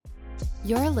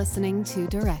You're listening to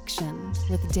Direction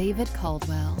with David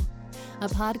Caldwell, a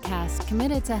podcast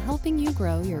committed to helping you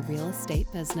grow your real estate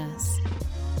business.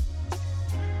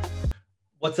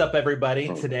 What's up,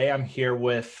 everybody? Today I'm here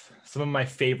with some of my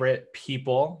favorite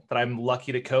people that I'm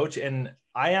lucky to coach, and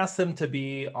I asked them to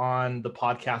be on the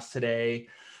podcast today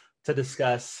to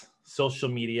discuss social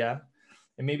media,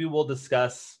 and maybe we'll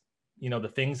discuss,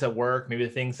 the things that work, maybe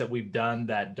the things that we've done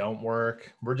that don't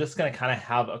work. We're just going to kind of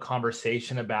have a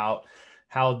conversation about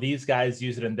how these guys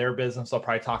use it in their business. I'll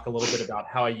probably talk a little bit about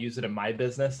how I use it in my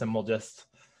business, and we'll just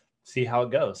see how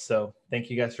it goes. So thank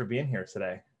you guys for being here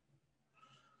today.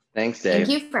 Thanks, Dave.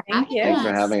 Thank you for having us. Thanks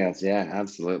for having us. Yeah,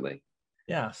 absolutely.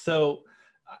 Yeah. So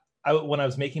when I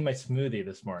was making my smoothie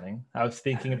this morning, I was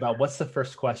thinking about what's the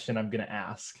first question I'm going to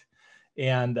ask.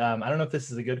 And I don't know if this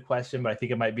is a good question, but I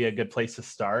think it might be a good place to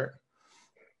start.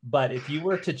 But if you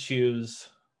were to choose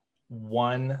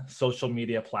one social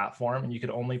media platform and you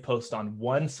could only post on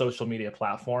one social media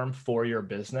platform for your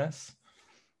business,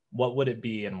 what would it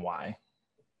be and why?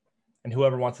 And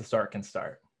whoever wants to start can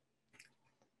start.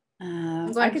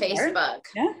 I'm going Facebook. Start.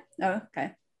 Yeah. Oh,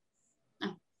 okay.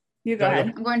 You go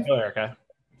ahead. Go, Erica.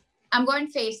 I'm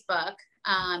going Facebook,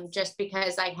 just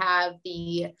because I have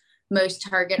the most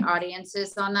target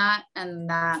audiences on that, and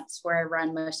that's where I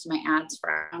run most of my ads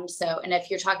from. So, and if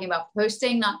you're talking about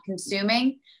posting, not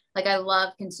consuming, like I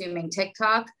love consuming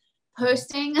TikTok,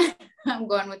 posting, I'm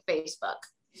going with Facebook.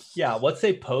 Yeah. Let's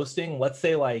say posting, let's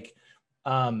say like,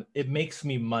 it makes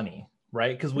me money,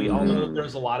 right? Because we all know that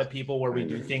there's a lot of people where we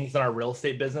do things in our real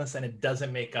estate business and it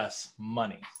doesn't make us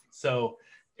money. So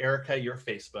Erica, you're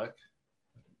Facebook.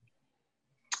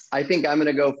 I think I'm going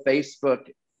to go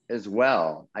Facebook as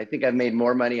well. I think I've made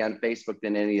more money on Facebook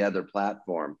than any other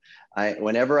platform.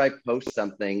 Whenever I post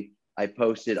something, I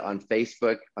post it on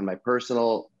Facebook, on my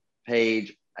personal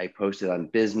page. I post it on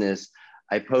business.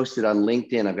 I post it on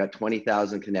LinkedIn. I've got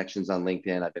 20,000 connections on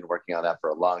LinkedIn. I've been working on that for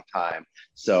a long time.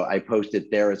 So I post it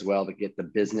there as well to get the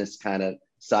business kind of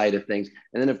side of things.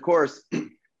 And then of course,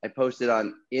 I post it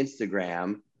on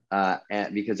Instagram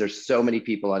and because there's so many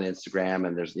people on Instagram,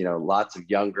 and there's, lots of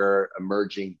younger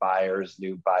emerging buyers,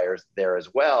 new buyers there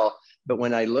as well. But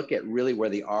when I look at really where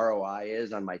the ROI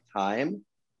is on my time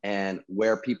and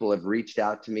where people have reached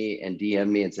out to me and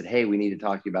DM'd me and said, hey, we need to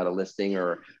talk to you about a listing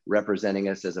or representing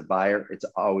us as a buyer, it's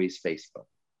always Facebook.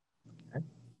 Okay.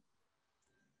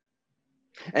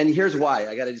 And here's why.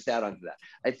 I got to just add on to that.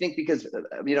 I think because,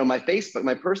 my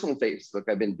personal Facebook,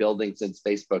 I've been building since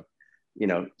Facebook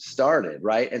started,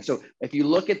 right? And so if you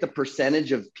look at the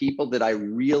percentage of people that I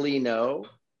really know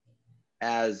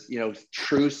as,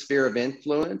 true sphere of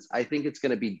influence, I think it's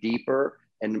going to be deeper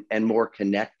and more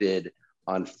connected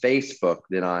on Facebook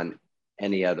than on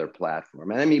any other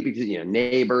platform. And I mean, because,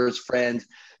 neighbors, friends,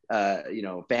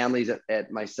 families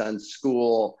at my son's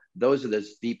school, those are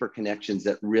those deeper connections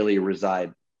that really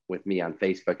reside with me on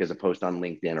Facebook as opposed to on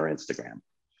LinkedIn or Instagram.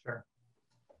 Sure.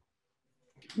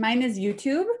 Mine is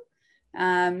YouTube.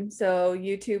 So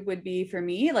YouTube would be for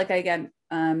me, like I get,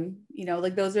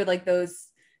 like those are like those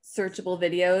searchable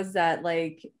videos that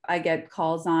like I get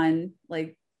calls on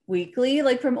like weekly,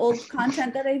 like from old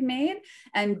content that I've made,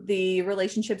 and the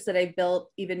relationships that I've built,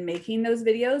 even making those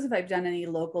videos, if I've done any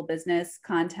local business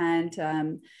content,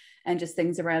 and just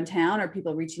things around town or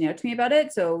people reaching out to me about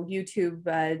it. So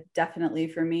YouTube, definitely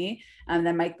for me. And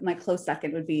then my close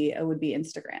second would be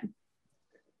Instagram.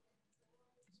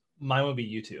 Mine would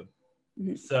be YouTube.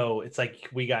 Mm-hmm. So it's like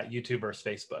we got YouTube versus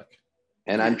Facebook.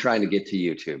 And I'm trying to get to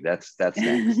YouTube. That's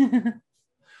next.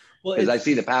 Well, because I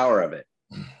see the power of it.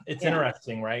 It's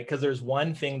interesting, right? Because there's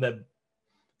one thing that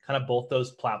kind of both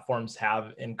those platforms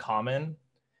have in common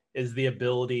is the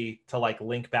ability to like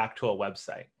link back to a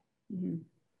website,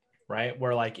 right?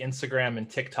 Where like Instagram and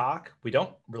TikTok, we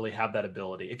don't really have that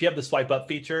ability. If you have the swipe up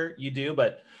feature, you do,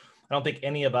 but I don't think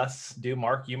any of us do.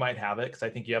 Mark, you might have it because I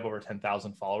think you have over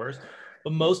 10,000 followers.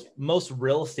 But most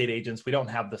real estate agents, we don't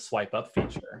have the swipe up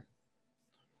feature.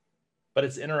 But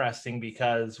it's interesting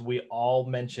because we all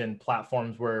mention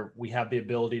platforms where we have the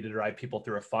ability to drive people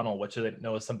through a funnel, which I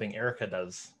know is something Erica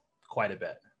does quite a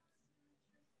bit.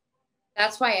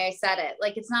 That's why I said it.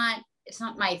 Like, it's not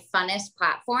my funnest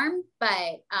platform,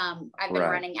 but I've been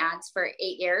running ads for 8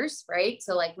 years, right?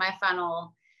 So like my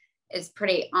funnel is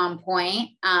pretty on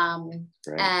point.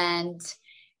 And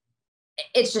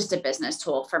it's just a business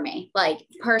tool for me, like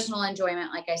personal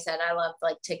enjoyment. Like I said, I love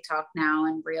like TikTok now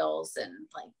and Reels and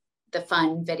like the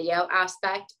fun video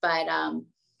aspect, but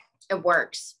it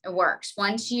works.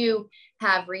 Once you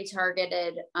have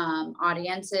retargeted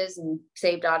audiences and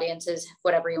saved audiences,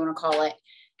 whatever you want to call it,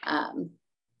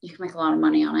 you can make a lot of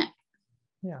money on it.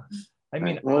 Yeah. I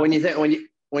mean, well, when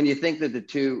when you think that the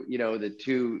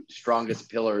two strongest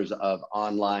pillars of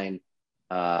online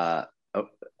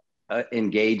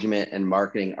engagement and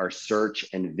marketing are search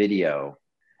and video,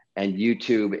 and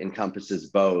YouTube encompasses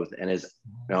both and is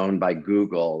owned by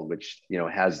Google, which,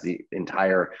 has the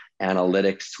entire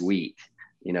analytics suite.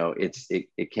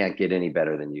 It can't get any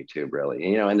better than YouTube,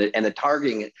 really. And the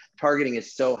targeting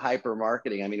is so hyper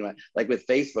marketing. I mean, like with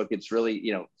Facebook, it's really,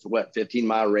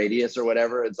 15-mile radius or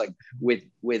whatever. It's like with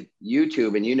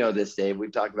YouTube, and this, Dave,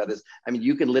 we've talked about this. I mean,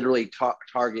 you can literally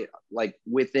target like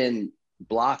within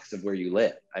blocks of where you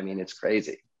live. I mean, it's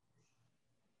crazy.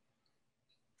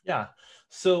 Yeah.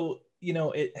 So,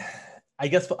 I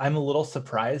guess I'm a little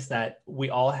surprised that we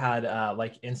all had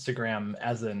like Instagram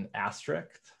as an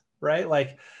asterisk, right?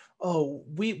 Like, oh,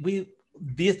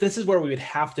 this is where we would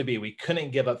have to be. We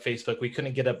couldn't give up Facebook. We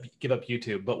couldn't give up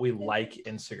YouTube, but we like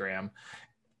Instagram.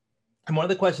 And one of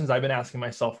the questions I've been asking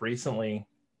myself recently,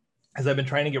 as I've been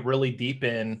trying to get really deep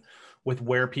in with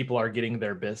where people are getting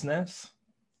their business.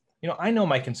 I know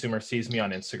my consumer sees me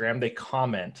on Instagram. They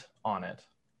comment on it.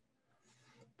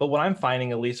 But what I'm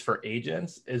finding, at least for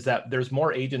agents, is that there's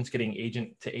more agents getting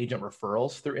agent to agent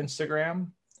referrals through Instagram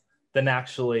than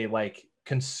actually like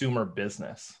consumer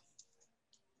business.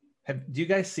 Do you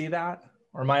guys see that?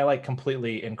 Or am I like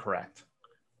completely incorrect?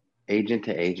 Agent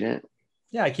to agent?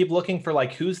 Yeah, I keep looking for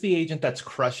like, who's the agent that's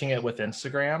crushing it with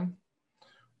Instagram,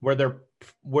 where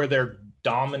they're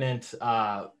dominant.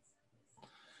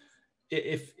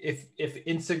 If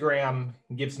Instagram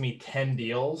gives me 10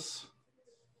 deals,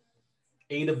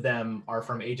 8 of them are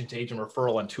from agent to agent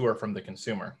referral and 2 are from the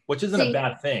consumer, which isn't a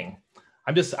bad thing.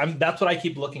 That's what I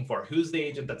keep looking for. Who's the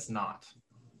agent that's not?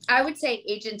 I would say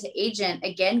agent to agent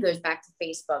again goes back to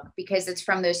Facebook, because it's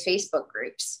from those Facebook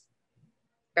groups,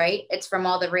 right? It's from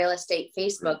all the real estate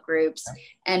Facebook groups,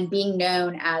 and being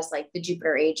known as like the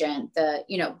Jupiter agent,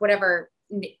 whatever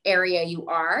area you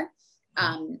are,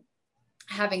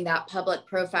 having that public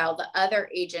profile, the other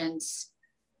agents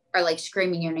are like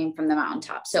screaming your name from the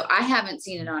mountaintop. So I haven't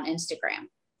seen it on Instagram.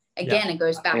 Again, It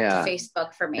goes back to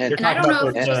Facebook for me. And I don't know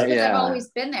if it's just because I've always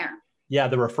been there. Yeah,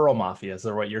 the referral mafias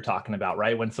are what you're talking about,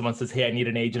 right? When someone says, hey, I need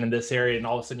an agent in this area, and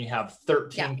all of a sudden you have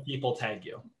 13 people tag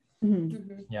you.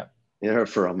 Mm-hmm. Yeah.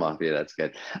 Referral mafia, that's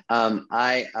good.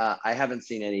 I haven't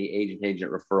seen any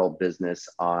agent referral business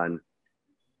on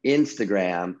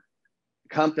Instagram.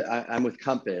 I'm with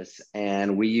Compass,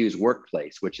 and we use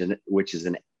Workplace, which is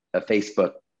a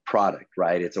Facebook product,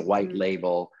 right? It's a white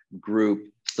label group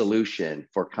solution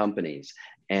for companies,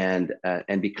 and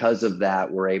because of that,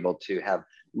 we're able to have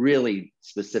really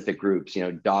specific groups,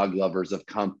 dog lovers of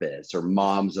Compass or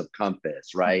moms of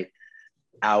Compass, right?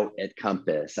 Out at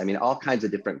Compass. I mean, all kinds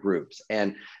of different groups,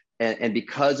 and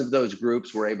because of those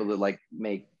groups, we're able to like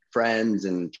make friends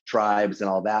and tribes and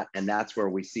all that, and that's where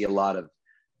we see a lot of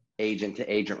agent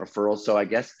to agent referrals. So I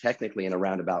guess technically, in a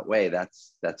roundabout way,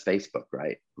 that's Facebook,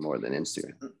 right? More than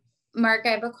Instagram. Mark, I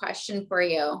have a question for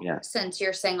you. Yeah. Since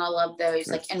you're saying all of those,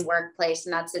 like in Workplace,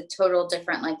 and that's a total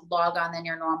different like log on than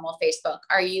your normal Facebook.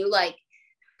 Are you like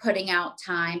putting out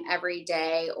time every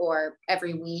day or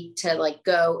every week to like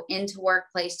go into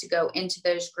Workplace, to go into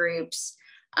those groups?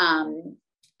 And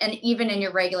even in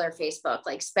your regular Facebook,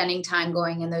 like spending time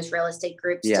going in those real estate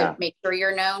groups to make sure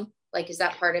you're known? Like, is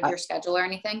that part of your schedule or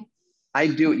anything? I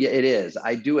do. Yeah, it is.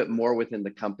 I do it more within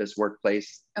the Compass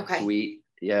Workplace suite.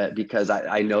 Yeah, because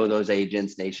I know those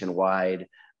agents nationwide,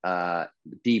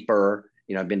 deeper.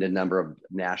 I've been to a number of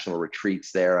national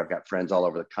retreats there. I've got friends all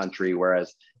over the country.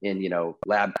 Whereas in,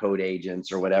 lab code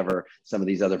agents or whatever some of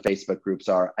these other Facebook groups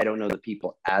are, I don't know the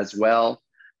people as well.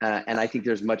 And I think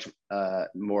there's much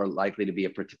more likely to be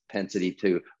a propensity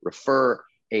to refer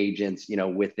agents,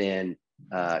 within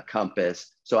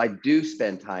Compass. So I do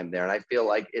spend time there, and I feel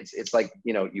like it's like,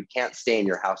 you can't stay in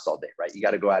your house all day, right? You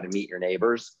got to go out and meet your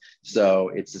neighbors. So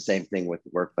it's the same thing with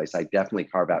the Workplace. I definitely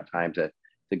carve out time to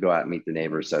go out and meet the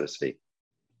neighbors, so to speak.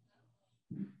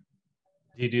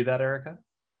 Do you do that, Erica?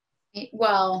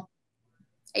 Well,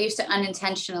 I used to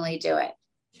unintentionally do it,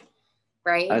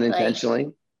 right?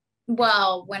 Unintentionally?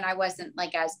 Well, when I wasn't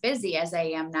like as busy as I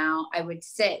am now, I would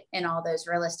sit in all those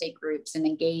real estate groups and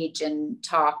engage and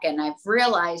talk. And I've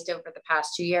realized over the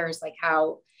past 2 years, like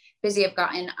how busy I've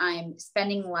gotten. I'm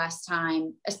spending less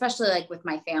time, especially like with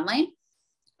my family.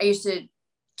 I used to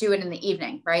do it in the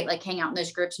evening, right? Like hang out in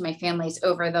those groups. My family's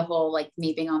over the whole, like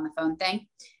me being on the phone thing.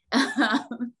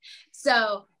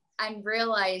 So I'm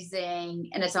realizing,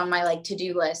 and it's on my like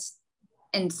to-do list,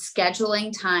 and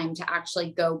scheduling time to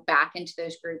actually go back into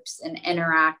those groups and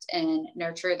interact and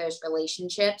nurture those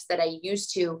relationships that I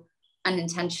used to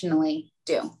unintentionally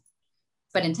do,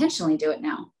 but intentionally do it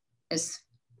now is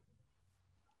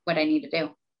what I need to do.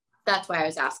 that's why I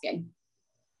was asking.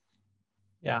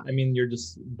 Yeah. I mean, you're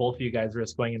just, both of you guys are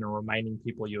just going in and reminding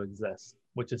people you exist,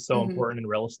 which is so important in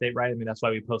real estate, right? I mean, that's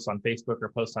why we post on Facebook or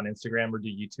post on Instagram or do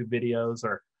YouTube videos,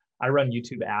 or I run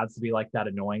YouTube ads to be like that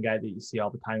annoying guy that you see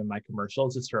all the time in my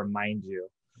commercials, just to remind you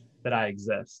that I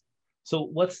exist.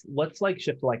 So let's like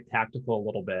shift to like tactical a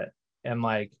little bit, and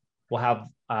like we'll have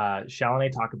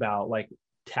Shalane talk about like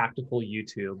tactical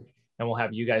YouTube, and we'll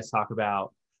have you guys talk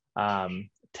about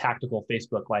tactical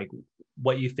Facebook, like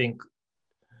what you think,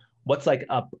 what's like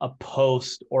a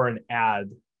post or an ad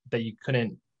that you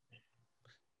couldn't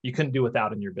do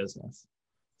without in your business.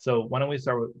 So why don't we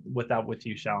start with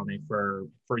you, Shalane, for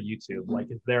YouTube? Like,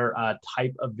 is there a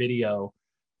type of video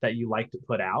that you like to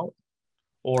put out,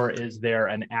 or is there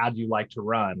an ad you like to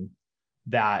run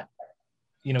that,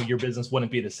 you know, your business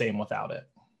wouldn't be the same without it?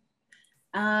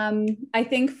 I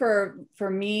think for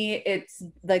me, it's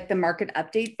like the market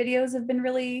update videos have been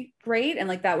really great. And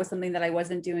like, that was something that I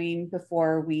wasn't doing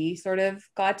before we sort of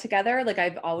got together. Like,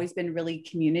 I've always been really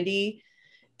community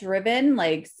driven,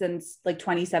 like since like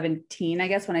 2017, I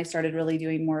guess, when I started really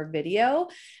doing more video.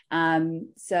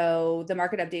 So the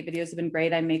market update videos have been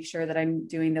great. I make sure that I'm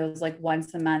doing those like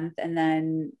once a month, and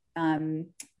then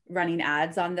running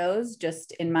ads on those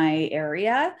just in my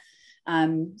area.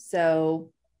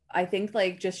 So I think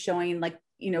like just showing like,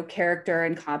 you know, character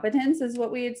and competence is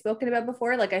what we had spoken about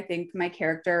before. Like, I think my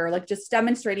character, like just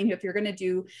demonstrating, if you're going to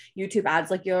do YouTube ads,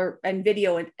 like and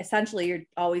video, and essentially you're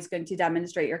always going to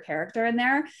demonstrate your character in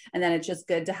there. And then it's just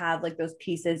good to have like those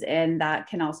pieces in that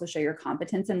can also show your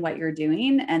competence in what you're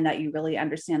doing and that you really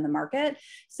understand the market.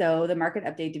 So the market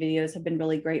update videos have been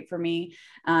really great for me.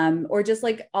 Or just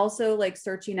like also like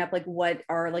searching up like what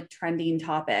are like trending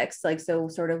topics. Like, so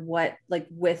sort of what, like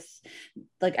with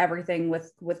like everything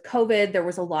with COVID, there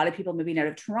was a lot of people moving out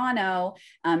of Toronto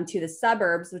to the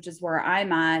suburbs, which is where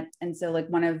I'm at. And so like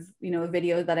one of, you know, a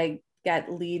video that I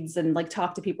get leads and like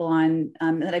talk to people on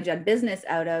that I've done business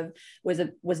out of was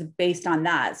based on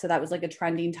that. So that was like a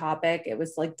trending topic. It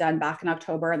was like done back in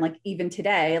October. And like even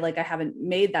today, like I haven't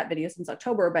made that video since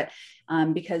October, but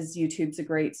because YouTube's a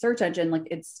great search engine, like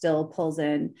it still pulls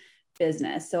in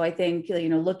business. So I think, you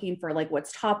know, looking for like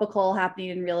what's topical happening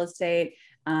in real estate,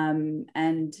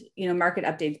 and, you know, market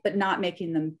updates, but not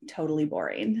making them totally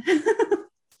boring.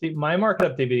 See, my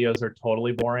market update videos are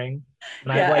totally boring.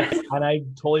 And I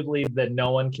totally believe that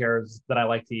no one cares that I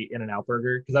like to eat In-N-Out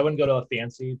Burger, because I wouldn't go to a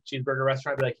fancy cheeseburger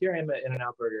restaurant and be like, here I am at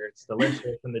In-N-Out Burger. It's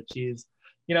delicious. And the cheese,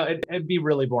 you know, it'd be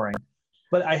really boring.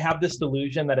 But I have this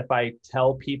delusion that if I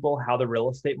tell people how the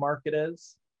real estate market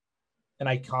is, and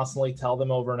I constantly tell them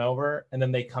over and over, and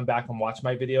then they come back and watch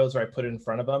my videos, or I put it in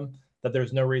front of them, that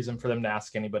there's no reason for them to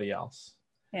ask anybody else.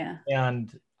 Yeah.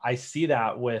 And I see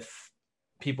that with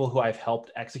people who I've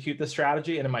helped execute the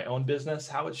strategy, and in my own business,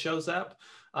 how it shows up.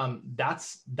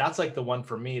 That's like the one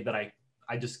for me that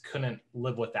I just couldn't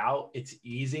live without. It's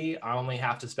easy. I only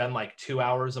have to spend like 2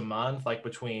 hours a month, like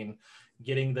between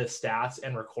getting the stats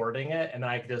and recording it. And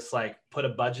I just like put a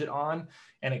budget on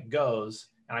and it goes,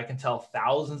 and I can tell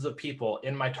thousands of people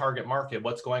in my target market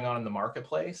what's going on in the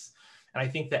marketplace. And I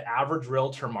think the average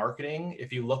realtor marketing,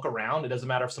 if you look around, it doesn't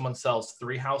matter if someone sells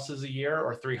 3 houses a year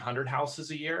or 300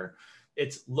 houses a year.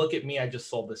 It's, look at me, I just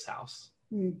sold this house.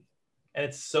 And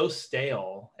it's so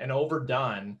stale and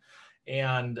overdone.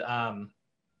 And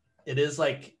it is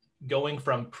like going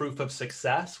from proof of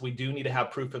success. We do need to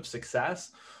have proof of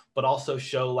success, but also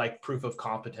show like proof of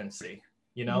competency,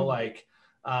 you know, like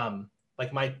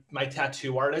my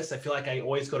tattoo artist, I feel like I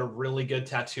always go to really good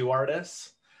tattoo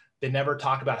artists. They never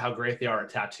talk about how great they are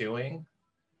at tattooing.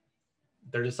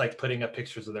 They're just like putting up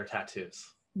pictures of their tattoos,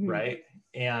 right?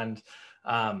 And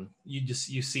you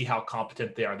see how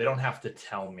competent they are. They don't have to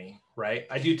tell me, right?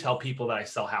 I do tell people that I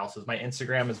sell houses. My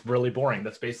Instagram is really boring.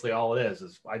 That's basically all it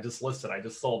is I just listed, I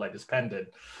just sold, I just pended,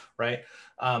 right?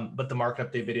 But the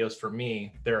market update videos for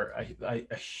me, they're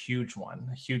a huge one,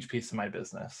 a huge piece of my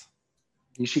business.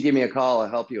 You should give me a call. I'll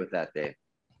help you with that, Dave.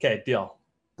 Okay, deal.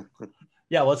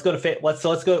 Yeah, let's go to let's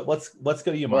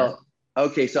go to you, Mark. Well,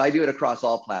 okay, so I do it across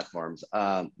all platforms: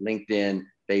 LinkedIn,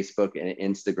 Facebook, and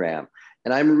Instagram.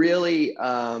 And I'm really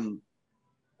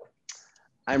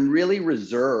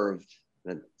reserved.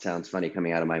 That sounds funny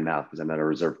coming out of my mouth because I'm not a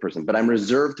reserved person, but I'm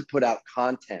reserved to put out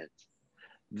content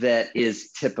that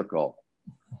is typical.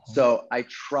 So I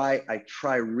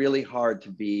try really hard to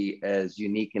be as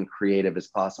unique and creative as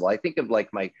possible. I think of like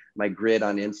my grid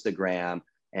on Instagram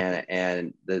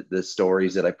and the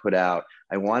stories that I put out.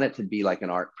 I want it to be like an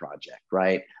art project,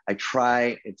 right? I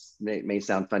try, it may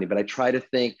sound funny, but I try to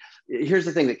think, here's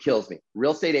the thing that kills me.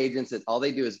 Real estate agents, that all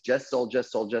they do is just sold,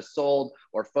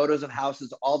 or photos of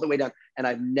houses all the way down. And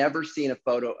I've never seen a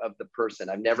photo of the person.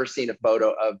 I've never seen a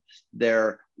photo of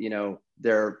their,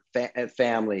 their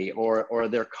family or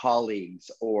their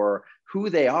colleagues or who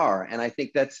they are. And I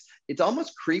think it's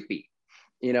almost creepy.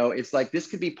 It's like this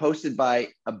could be posted by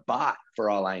a bot for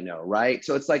all I know, right?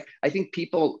 So it's like, I think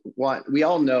we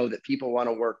all know that people want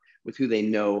to work with who they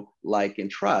know, like, and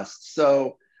trust.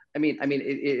 So,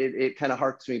 it kind of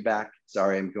harks me back.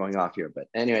 Sorry, I'm going off here, but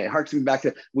anyway, it harks me back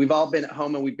to, we've all been at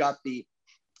home and we got the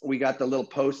little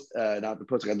post, not the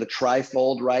post, the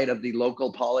trifold, right, of the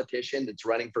local politician that's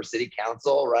running for city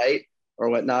council, right, or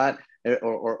whatnot.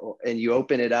 And you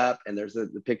open it up and there's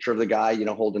the picture of the guy,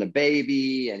 holding a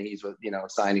baby, and he's with,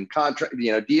 signing contract,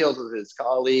 deals with his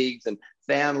colleagues and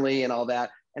family and all that.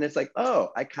 And it's like,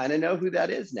 oh, I kind of know who that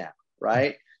is now,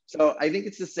 right? So I think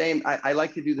it's the same. I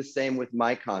like to do the same with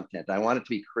my content. I want it to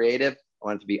be creative. I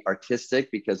want it to be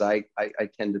artistic, because I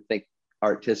tend to think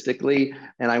artistically,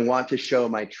 and I want to show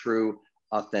my true,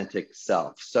 authentic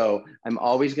self. So I'm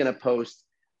always going to post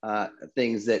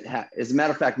things that as a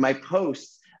matter of fact, my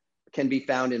posts can be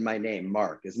found in my name,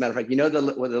 Mark. As a matter of fact, what are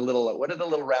the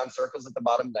little round circles at the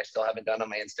bottom that I still haven't done on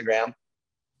my Instagram?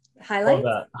 Highlights?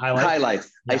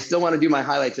 Highlights. Yeah. I still want to do my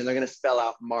highlights, and they're going to spell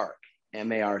out Mark,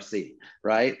 M-A-R-C,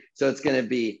 right? So it's going to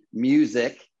be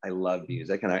music. I love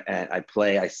music, and I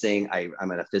play, I sing. I'm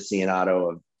an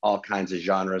aficionado of all kinds of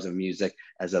genres of music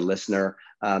as a listener.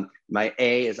 My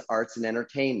A is arts and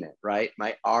entertainment, right?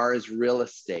 My R is real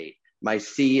estate. My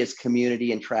C is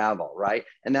community and travel, right?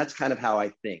 And that's kind of how I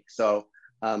think. So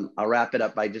I'll wrap it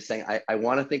up by just saying, I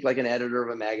want to think like an editor of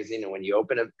a magazine. And when you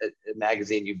open a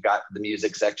magazine, you've got the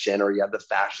music section, or you have the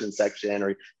fashion section, or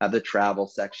you have the travel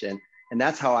section. And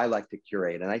that's how I like to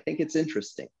curate. And I think it's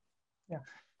interesting. Yeah.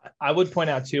 I would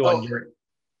point out too, on your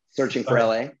searching for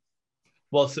LA.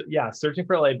 Well, so, yeah, searching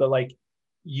for LA, but like,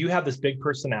 you have this big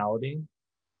personality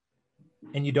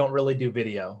and you don't really do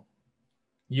video.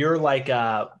 You're like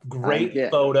a great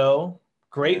photo,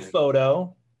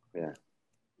 yeah,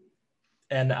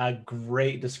 and a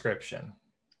great description.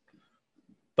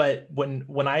 But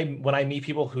when I meet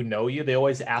people who know you, they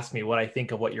always ask me what I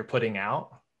think of what you're putting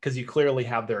out, because you clearly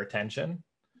have their attention.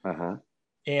 Uh-huh.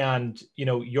 And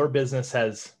your business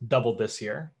has doubled this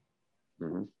year,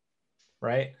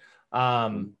 right?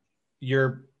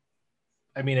 You're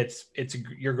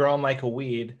growing like a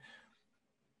weed.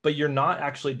 But you're not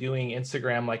actually doing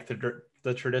Instagram like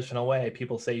the traditional way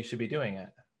people say you should be doing it.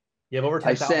 You have over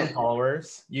 10,000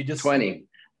 followers. You just 20,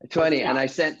 yeah. And I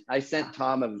sent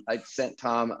Tom a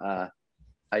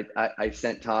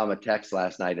text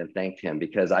last night and thanked him,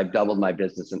 because I've doubled my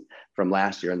business from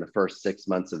last year in the first 6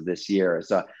 months of this year.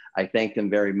 So I thanked him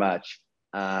very much,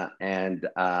 and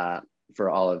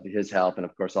for all of his help, and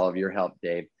of course all of your help,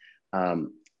 Dave. And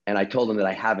I told him that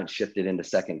I haven't shifted into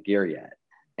second gear yet,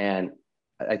 and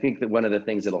I think that one of the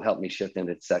things that'll help me shift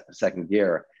into second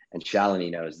gear, and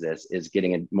Shalini knows this, is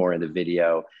getting more into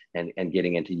video and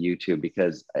getting into YouTube,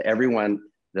 because everyone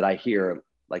that I hear,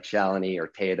 like Shalini or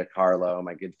Taya DeCarlo,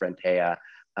 my good friend Taya,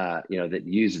 that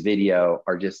use video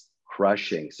are just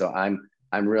crushing. So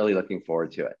I'm really looking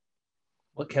forward to it.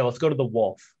 Okay, let's go to the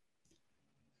wolf.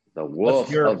 The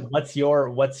wolf. What's your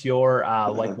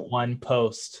like one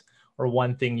post or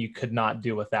one thing you could not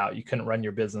do without? You couldn't run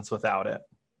your business without it.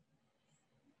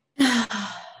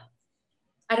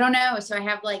 I don't know. So I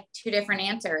have like two different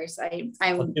answers. I'm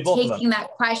taking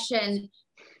that question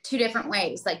two different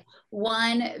ways. Like,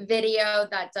 one video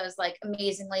that does like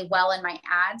amazingly well in my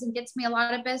ads and gets me a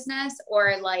lot of business,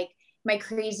 or like my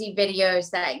crazy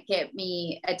videos that get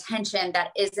me attention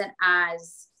that isn't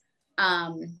as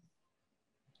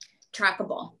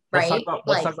trackable, right?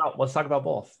 Let's talk about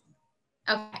both.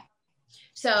 Okay.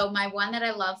 So my one that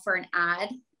I love for an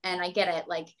ad, and I get it,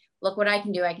 like, look what I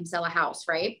can do. I can sell a house,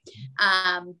 right?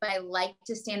 But I like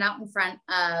to stand out in front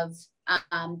of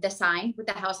the sign with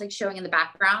the house like showing in the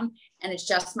background, and it's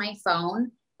just my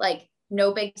phone, like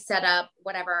no big setup,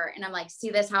 whatever. And I'm like, see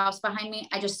this house behind me?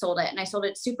 I just sold it, and I sold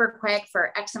it super quick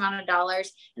for X amount of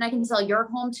dollars, and I can sell your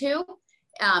home too.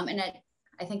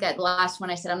 I think at the last one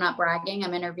I said, I'm not bragging,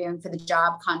 I'm interviewing for the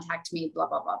job, contact me, blah,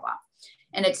 blah, blah, blah.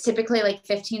 And it's typically like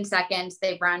 15 seconds.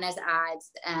 They run as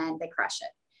ads and they crush it.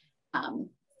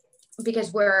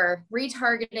 Because we're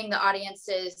retargeting the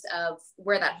audiences of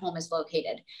where that home is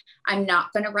located. I'm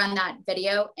not going to run that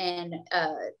video in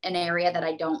an area that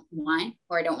I don't want,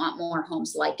 or I don't want more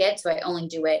homes like it. So I only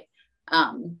do it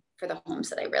for the homes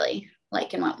that I really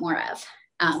like and want more of.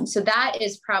 So that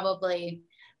is probably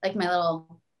like my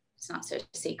little, it's not so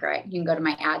secret. You can go to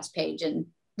my ads page and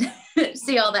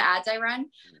see all the ads I run,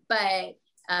 but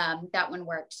that one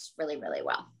works really, really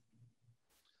well.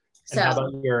 And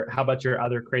so how about your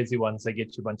other crazy ones that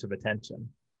get you a bunch of attention?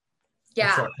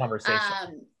 Yeah.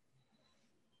 Conversation.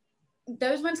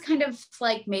 Those ones kind of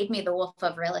like made me the wolf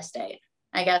of real estate,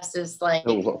 I guess is like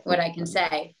what I can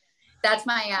say. That's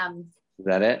my is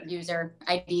that it? User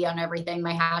ID on everything,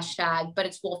 my hashtag, but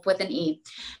it's wolf with an E.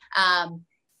 Am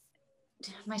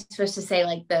I supposed to say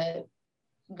like the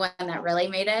one that really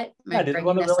made it? Yeah, the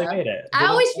one that really made it. I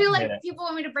always feel like people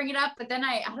want me to bring it up, but then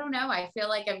I don't know. I feel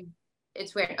like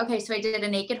it's weird. Okay, so I did a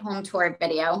naked home tour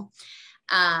video.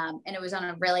 And it was on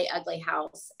a really ugly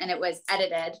house and it was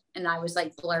edited and I was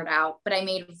like blurred out, but I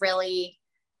made really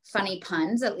funny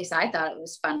puns. At least I thought it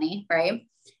was funny, right?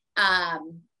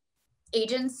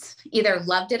 Agents either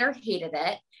loved it or hated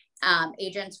it.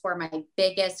 Agents were my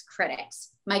biggest critics.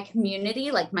 My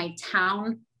community, like my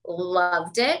town,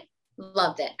 loved it.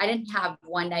 I didn't have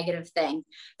one negative thing.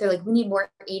 They're like, we need more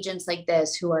agents like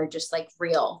this who are just like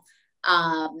real.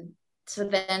 So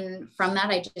then from that,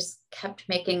 I just kept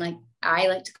making like, I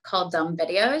like to call dumb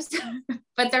videos,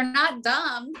 but they're not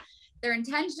dumb. They're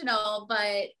intentional,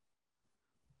 but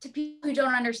to people who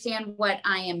don't understand what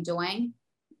I am doing,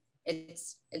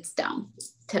 it's dumb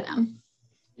to them.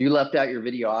 You left out your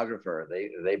videographer.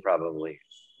 They probably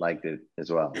liked it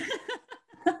as well.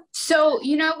 So,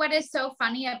 you know what is so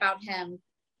funny about him?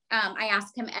 I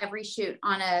ask him every shoot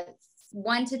on a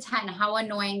 1 to 10, how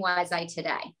annoying was I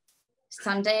today?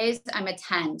 Some days I'm a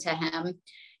 10 to him.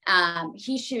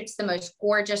 He shoots the most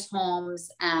gorgeous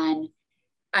homes and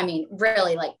I mean,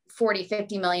 really like $40,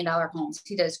 $50 million homes.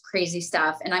 He does crazy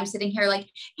stuff. And I'm sitting here like,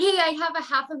 hey, I have a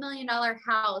 $500,000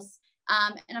 house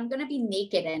and I'm going to be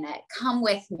naked in it. Come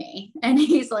with me. And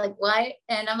he's like, what?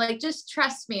 And I'm like, just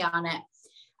trust me on it.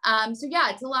 So yeah,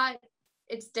 it's a lot.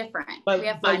 It's different. We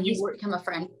have fun. He's become a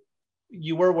friend.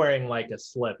 You were wearing like a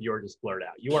slip. You were just blurred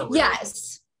out. You weren't. Really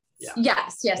yes. Yeah.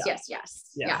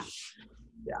 Yes. Yeah.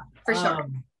 For sure.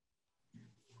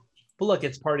 But look,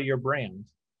 it's part of your brand,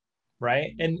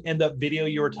 right? And the video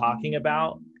you were talking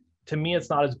about, to me, it's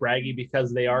not as braggy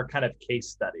because they are kind of case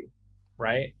study,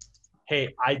 right?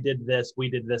 Hey, I did this, we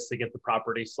did this to get the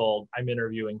property sold. I'm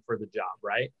interviewing for the job,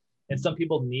 right? And some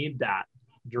people need that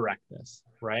directness,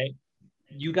 right?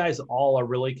 You guys all are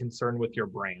really concerned with your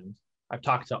brand. I've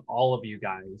talked to all of you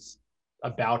guys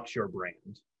about your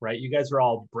brand, right? You guys are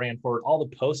all brand forward. All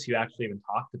the posts you actually even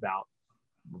talked about,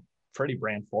 pretty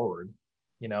brand forward.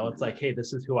 You know, it's like, hey,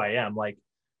 this is who I am. Like,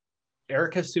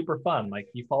 Erica's super fun. Like,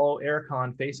 you follow Erica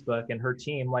on Facebook and her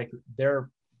team, like, they're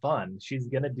fun. She's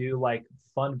going to do like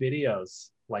fun videos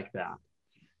like that.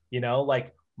 You know,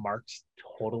 like Mark's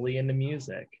totally into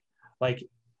music. Like,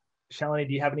 Shalini,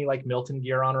 do you have any like Milton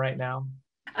gear on right now?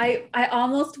 I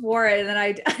almost wore it and then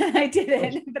I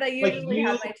didn't, but I usually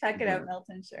have my Check It Out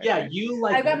Milton shirt. Yeah, you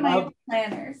like. I've got my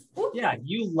planners. Oops. Yeah,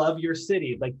 you love your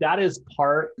city. Like that's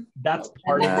part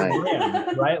of your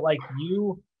brand, right? Like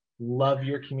you love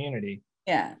your community.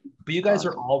 Yeah. But you guys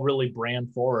are all really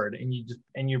brand forward,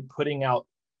 and you're putting out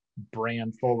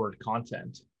brand forward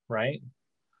content, right?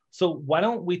 So why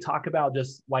don't we talk about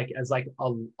just like as like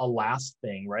a last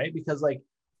thing, right? Because like,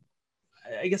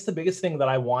 I guess the biggest thing that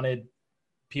I wanted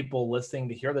people listening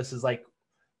to hear this is like,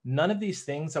 none of these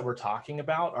things that we're talking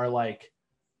about are like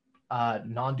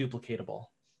non-duplicatable,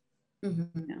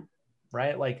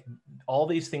 right? Like all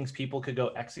these things people could go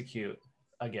execute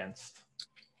against.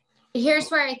 Here's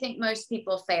where I think most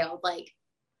people failed. Like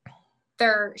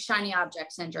their shiny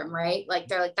object syndrome, right? Like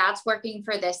they're like, that's working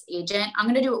for this agent. I'm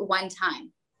going to do it one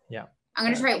time. Yeah. I'm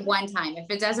going to try it one time. If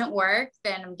it doesn't work,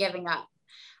 then I'm giving up.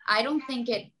 I don't think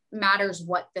it matters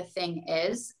what the thing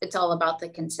is. It's all about the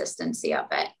consistency of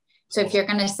it. So if you're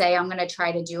going to say, I'm going to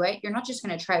try to do it, you're not just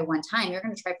going to try one time. You're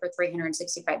going to try for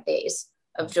 365 days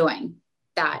of doing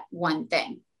that one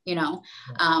thing, you know?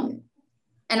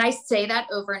 And I say that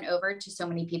over and over to so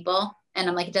many people. And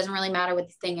I'm like, it doesn't really matter what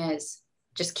the thing is.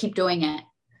 Just keep doing it.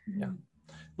 Yeah.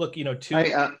 Look, you know,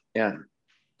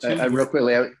 real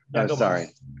quickly, sorry.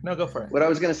 No, go for it. What I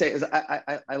was going to say is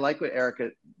I like what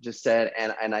Erica just said.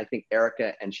 And I think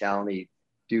Erica and Shalini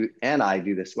do, and I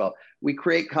do this well. We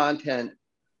create content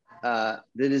that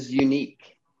is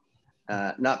unique,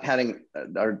 not patting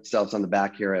ourselves on the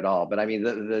back here at all. But I mean,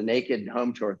 the naked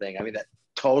home tour thing, I mean, that's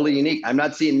totally unique. I'm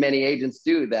not seeing many agents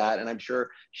do that. And I'm sure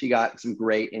she got some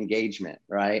great engagement,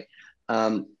 right?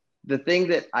 The thing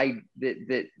that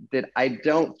I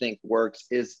don't think works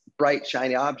is bright,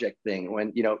 shiny object thing.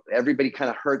 When, you know, everybody kind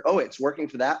of heard, oh, it's working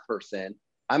for that person,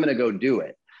 I'm going to go do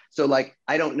it. So like,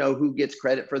 I don't know who gets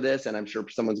credit for this, and I'm sure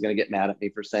someone's going to get mad at me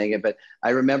for saying it, but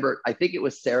I remember, I think it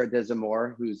was Sarah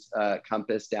Desamore, who's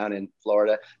Compass down in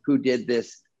Florida, who did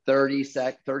this 30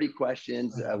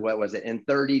 questions, what was it, in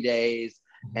 30 days.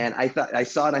 And I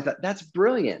saw it and I thought, that's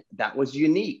brilliant. That was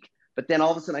unique. But then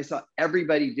all of a sudden I saw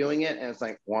everybody doing it, and it's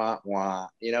like, wah, wah.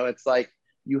 You know, it's like,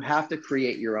 you have to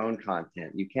create your own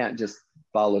content. You can't just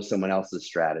follow someone else's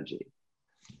strategy.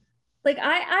 Like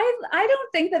I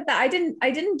don't think that I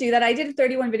didn't do that. I did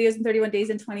 31 videos in 31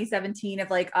 days in 2017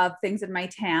 of things in my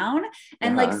town.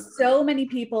 And like so many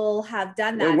people have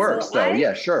done that. It works though.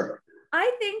 Yeah, sure.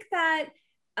 I think that,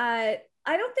 I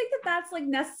don't think that that's like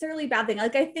necessarily a bad thing.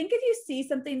 Like, I think if you see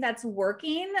something that's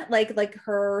working, like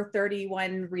her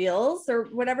 31 reels or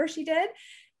whatever she did,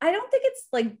 I don't think it's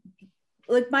like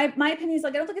my opinion is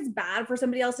like, I don't think it's bad for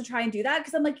somebody else to try and do that.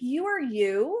 Cause I'm like, you are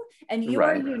you and you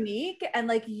are unique, and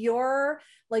like your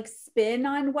like spin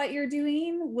on what you're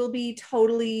doing will be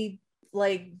totally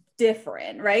like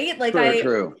different. Right. Like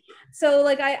true. So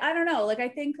like, I don't know. Like, I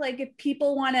think like if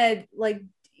people want to like,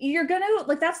 you're gonna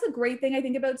like, that's the great thing I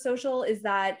think about social is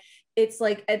that it's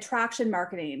like attraction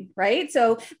marketing, right?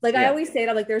 So like, I always say it,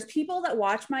 I'm like, there's people that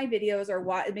watch my videos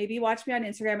or maybe watch me on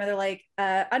Instagram and they're like,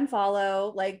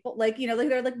 unfollow, like, you know, like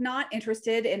they're like not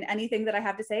interested in anything that I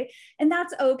have to say. And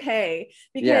that's okay,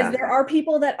 because there are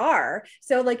people that are.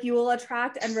 So like, you will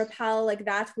attract and repel like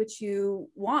that which you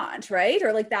want, right?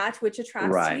 Or like that which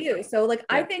attracts to you. So like,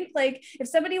 I think like if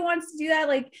somebody wants to do that,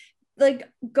 like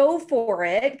go for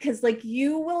it, because like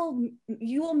you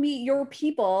will meet your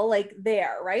people like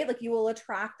there, right? Like you will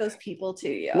attract those people to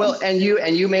you. Well, and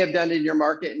you may have done it in your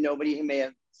market and nobody may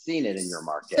have seen it in your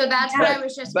market. So that's what I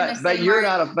was just going to say. But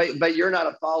you're not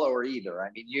a follower either. I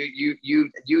mean,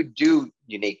 you do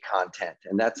unique content,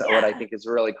 and that's what I think is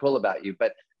really cool about you.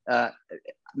 But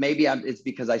maybe it's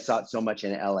because I saw it so much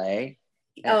in LA.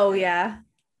 Oh yeah.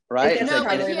 Right.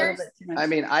 I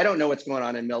mean, I don't know what's going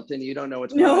on in Milton. You don't know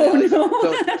what's going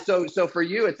on. So for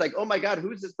you, it's like, oh my God,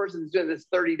 who's this person who's doing this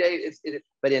 30 days?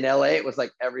 But in LA, it was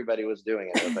like everybody was doing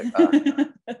it. It was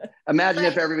like, imagine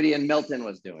if everybody in Milton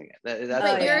was doing it.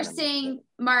 But you're seeing,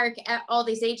 Mark, at all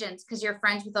these agents, because you're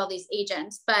friends with all these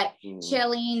agents, but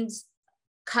Chalene's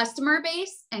customer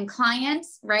base and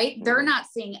clients, right? They're not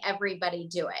seeing everybody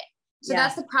do it. So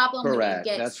that's the problem. When you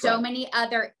get many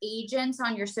other agents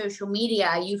on your social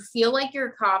media, you feel like you're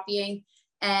copying,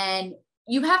 and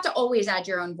you have to always add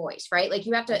your own voice, right? Like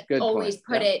you have to always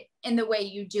put it in the way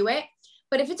you do it.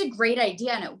 But if it's a great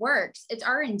idea and it works, it's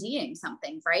R&Ding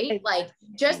something, right? Like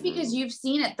just because you've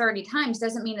seen it 30 times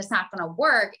doesn't mean it's not going to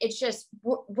work. It's just,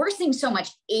 we're seeing so much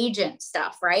agent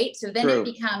stuff, right? So then it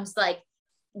becomes like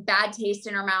bad taste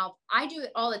in our mouth. I do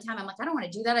it all the time. I'm like, I don't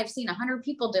want to do that. I've seen 100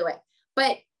 people do it,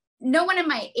 but no one in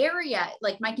my area,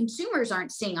 like my consumers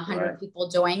aren't seeing 100 people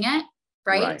doing it.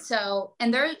 Right. So,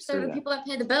 and they're the people that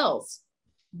pay the bills.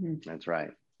 That's right.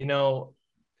 You know,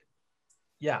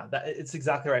 it's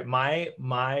exactly right.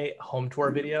 My home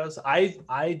tour videos,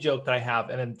 I joke that I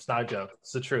have, and it's not a joke,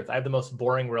 it's the truth. I have the most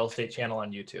boring real estate channel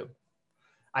on YouTube.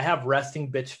 I have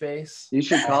resting bitch face. You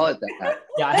should call it that.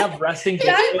 Yeah, I have resting bitch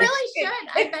face. You really should.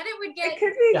 I bet it would get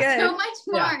so much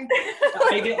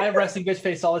more. I have resting bitch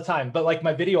face all the time. But like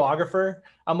my videographer,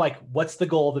 I'm like, what's the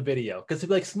goal of the video? Because he'd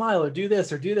be like, smile or do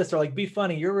this, or like, be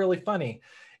funny. You're really funny.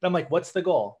 And I'm like, what's the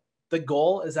goal? The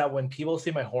goal is that when people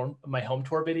see my home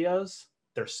tour videos,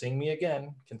 they're seeing me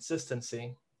again,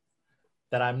 consistency,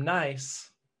 that I'm nice,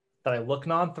 that I look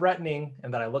non-threatening,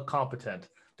 and that I look competent.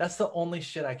 That's the only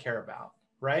shit I care about.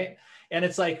 Right. And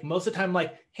it's like most of the time, I'm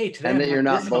like, hey, today, and that you're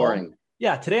not boring. Home.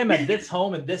 Yeah. Today I'm at this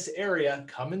home in this area,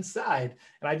 come inside.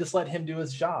 And I just let him do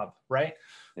his job. Right.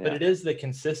 Yeah. But it is the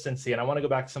consistency. And I want to go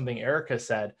back to something Erica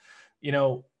said, you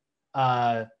know,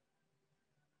 the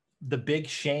big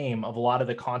shame of a lot of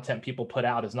the content people put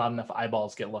out is not enough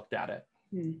eyeballs get looked at it.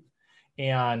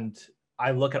 And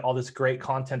I look at all this great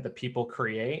content that people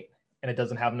create, and it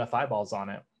doesn't have enough eyeballs on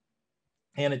it.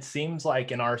 And it seems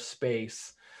like in our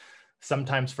space,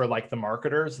 sometimes for like the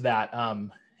marketers, that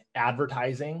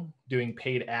advertising, doing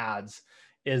paid ads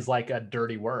is like a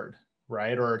dirty word,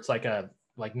 right? Or it's like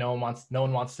no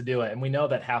one wants to do it. And we know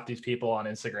that half these people on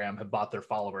Instagram have bought their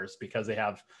followers because they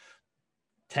have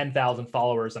 10,000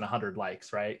 followers and 100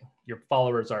 likes, right? Your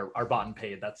followers are bought and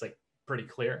paid. That's like pretty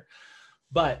clear.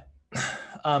 But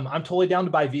I'm totally down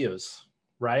to buy views,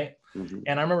 right?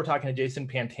 And I remember talking to Jason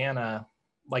Pantana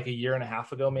like a year and a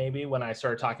half ago, maybe, when I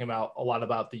started talking about a lot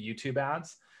about the YouTube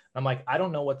ads. I'm like, I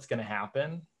don't know what's going to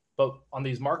happen, but on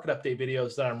these market update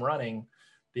videos that I'm running,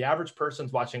 the average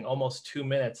person's watching almost 2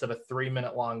 minutes of a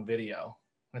 3-minute long video,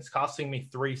 and it's costing me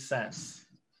 3 cents.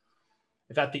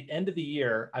 if at the end of the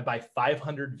year, I buy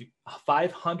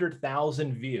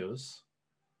 500,000 views,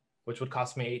 which would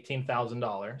cost me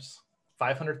 $18,000,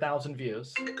 500,000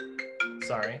 views,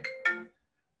 sorry,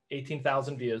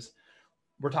 18,000 views,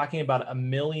 we're talking about 1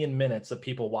 million minutes of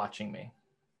people watching me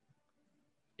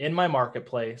in my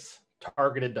marketplace,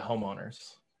 targeted to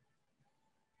homeowners.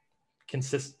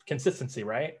 Consistency,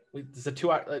 right? It's a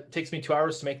 2 hour, it takes me 2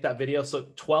 hours to make that video. So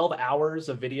 12 hours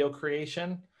of video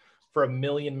creation for 1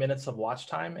 million minutes of watch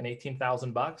time and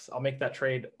 $18,000. I'll make that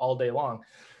trade all day long.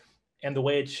 And the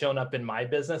way it's shown up in my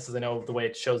business is, I know the way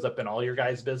it shows up in all your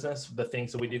guys' business, the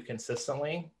things that we do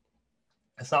consistently,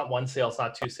 it's not 1 sale, it's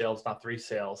not 2 sales, not 3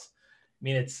 sales. I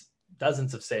mean, it's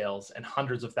dozens of sales and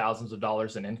hundreds of thousands of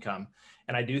dollars in income.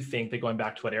 And I do think that, going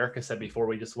back to what Erica said before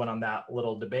we just went on that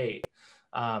little debate,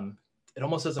 it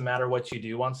almost doesn't matter what you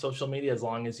do on social media as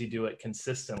long as you do it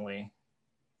consistently.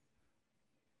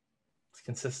 It's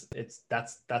consistent.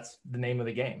 That's the name of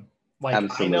the game. Like,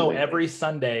 absolutely. I know every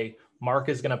Sunday Mark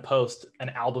is going to post an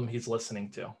album he's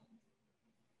listening to.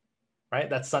 Right?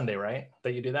 That's Sunday, right?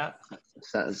 That you do that?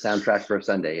 Soundtrack for a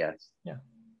Sunday, yes. Yeah.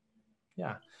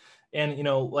 Yeah. And, you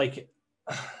know, like,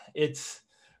 that's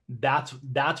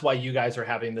why you guys are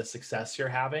having the success you're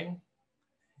having,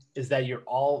 is that you've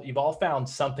all found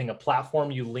something, a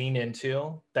platform you lean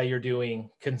into that you're doing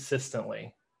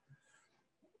consistently.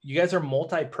 You guys are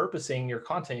multi-purposing your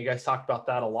content. You guys talked about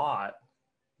that a lot,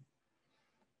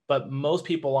 but most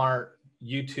people aren't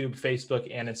YouTube, Facebook,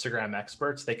 and Instagram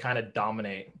experts. They kind of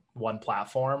dominate one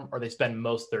platform, or they spend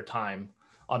most of their time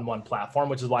on one platform,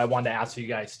 which is why I wanted to ask you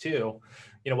guys too,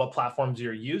 you know, what platforms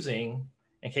you're using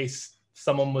in case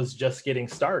someone was just getting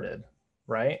started,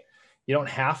 right? You don't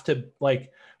have to,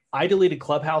 like, I deleted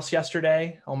Clubhouse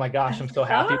yesterday. Oh my gosh, I'm so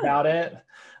happy about it.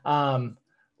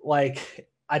 Like,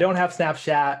 I don't have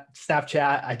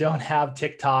Snapchat. I don't have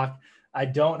TikTok. I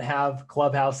don't have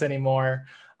Clubhouse anymore.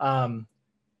 Instagram,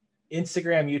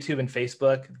 YouTube, and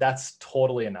Facebook, that's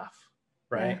totally enough,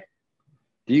 right?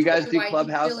 Do you guys do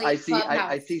Clubhouse? I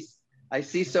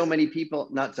see so many people,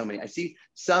 not so many. I see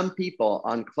some people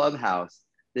on Clubhouse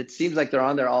that seems like they're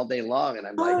on there all day long, and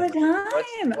I'm all like,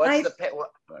 the time.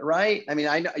 Right? I mean,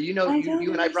 I know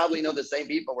you and I probably know the same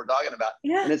people we're talking about,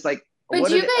 and it's like. But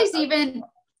do you guys even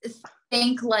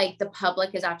think like the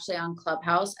public is actually on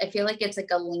Clubhouse? I feel like it's like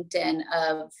a LinkedIn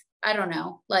of, I don't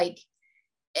know, like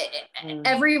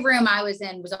every room I was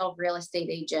in was all real estate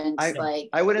agents.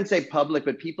 I wouldn't say public,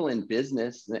 but people in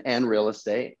business and real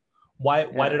estate. Why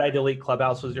did I delete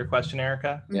Clubhouse was your question,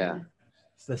 Erica? Yeah.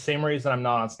 It's the same reason I'm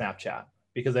not on Snapchat,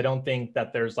 because I don't think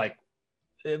that there's, like,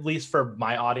 at least for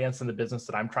my audience and the business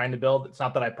that I'm trying to build, it's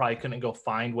not that I probably couldn't go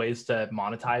find ways to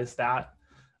monetize that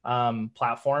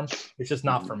platform. It's just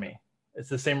not for me. It's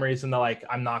the same reason that, like,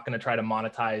 I'm not going to try to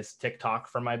monetize TikTok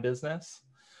for my business.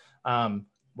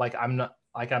 Like, I'm not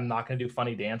going to do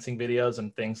funny dancing videos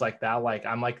and things like that. Like,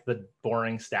 I'm like the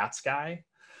boring stats guy.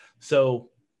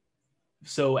 So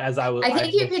as I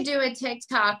think you could do a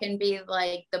TikTok and be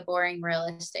like the boring real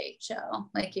estate show,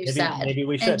 like you said. Maybe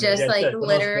we should. And just like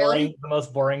literally the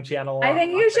most boring channel. I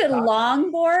think you should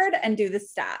longboard and do the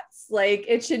stats. Like,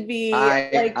 it should be.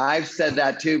 I've said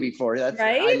that too before. That's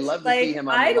right. I love to see him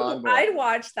on the longboard. I'd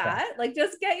watch that. Like,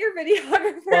 just get your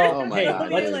videographer. Well, oh my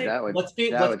God, let's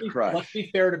be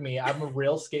fair to me. I'm a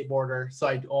real skateboarder, so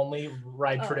I only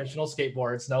ride traditional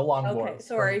skateboards, no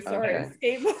longboards. Okay, sorry. Okay.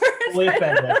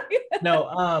 Skateboards.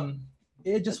 No,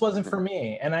 it just wasn't for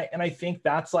me. And I think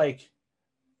that's like,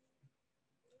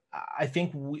 I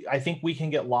think we can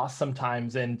get lost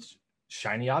sometimes in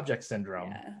shiny object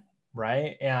syndrome,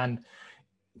 right? And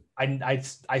I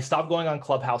stopped going on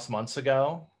Clubhouse months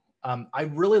ago. I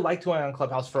really liked going on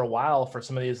Clubhouse for a while for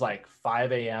some of these like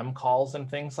 5 a.m. calls and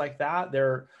things like that.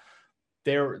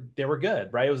 They were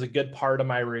good, right? It was a good part of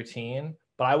my routine,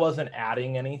 but I wasn't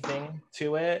adding anything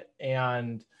to it.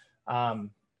 And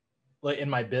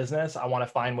in my business, I want to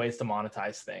find ways to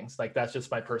monetize things. Like, that's just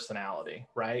my personality,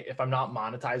 right? If I'm not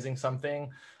monetizing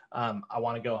something, I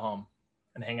want to go home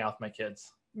and hang out with my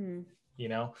kids, you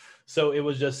know? So it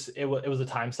was a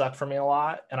time suck for me a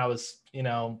lot. And I was, you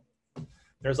know,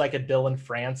 there's like a Dylan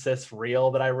Francis reel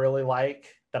that I really like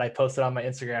that I posted on my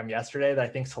Instagram yesterday that I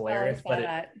think is hilarious,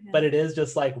 but it is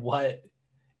just like what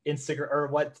Instagram or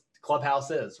what Clubhouse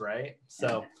is, right?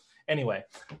 So anyway,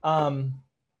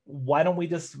 why don't we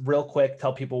just real quick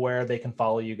tell people where they can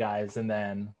follow you guys, and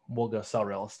then we'll go sell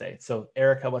real estate. So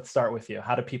Erica, let's start with you.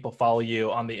 How do people follow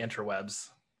you on the interwebs?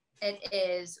 It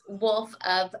is Wolf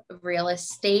of Real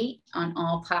Estate on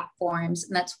all platforms,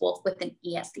 and that's Wolf with an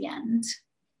E at the end.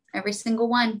 Every single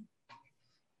one.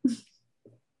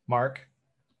 Mark?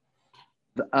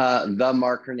 The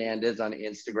Mark Hernandez on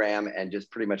Instagram, and just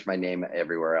pretty much my name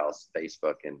everywhere else,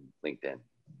 Facebook and LinkedIn.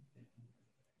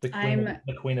 The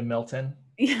Queen of Milton.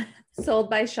 Yeah, sold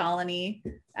by Shalini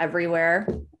everywhere.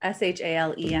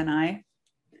 SHALENI.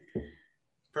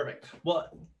 Perfect. Well,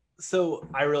 so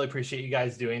I really appreciate you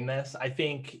guys doing this. I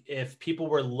think if people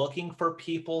were looking for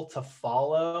people to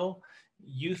follow,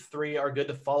 you three are good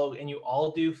to follow, and you all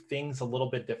do things a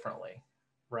little bit differently,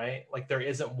 right? Like there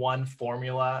isn't one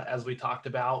formula, as we talked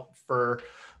about, for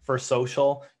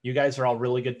social. You guys are all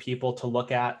really good people to look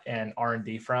at and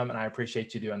R&D from, and I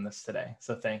appreciate you doing this today.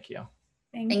 So thank you.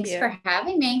 Thanks for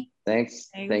having me. Thanks.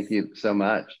 Thank you so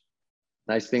much.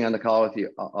 Nice being on the call with you,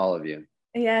 all of you.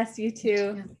 Yes, you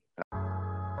too.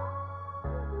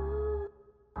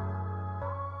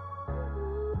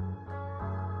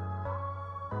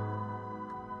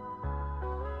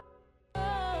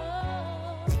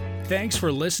 Thanks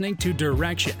for listening to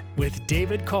Direction with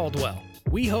David Caldwell.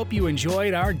 We hope you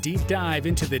enjoyed our deep dive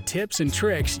into the tips and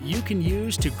tricks you can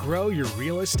use to grow your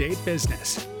real estate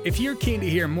business. If you're keen to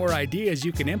hear more ideas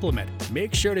you can implement,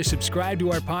 make sure to subscribe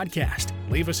to our podcast,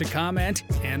 leave us a comment,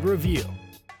 and review.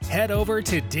 Head over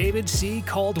to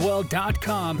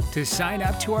davidccaldwell.com to sign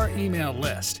up to our email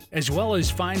list, as well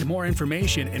as find more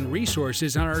information and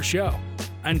resources on our show.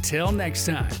 Until next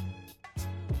time.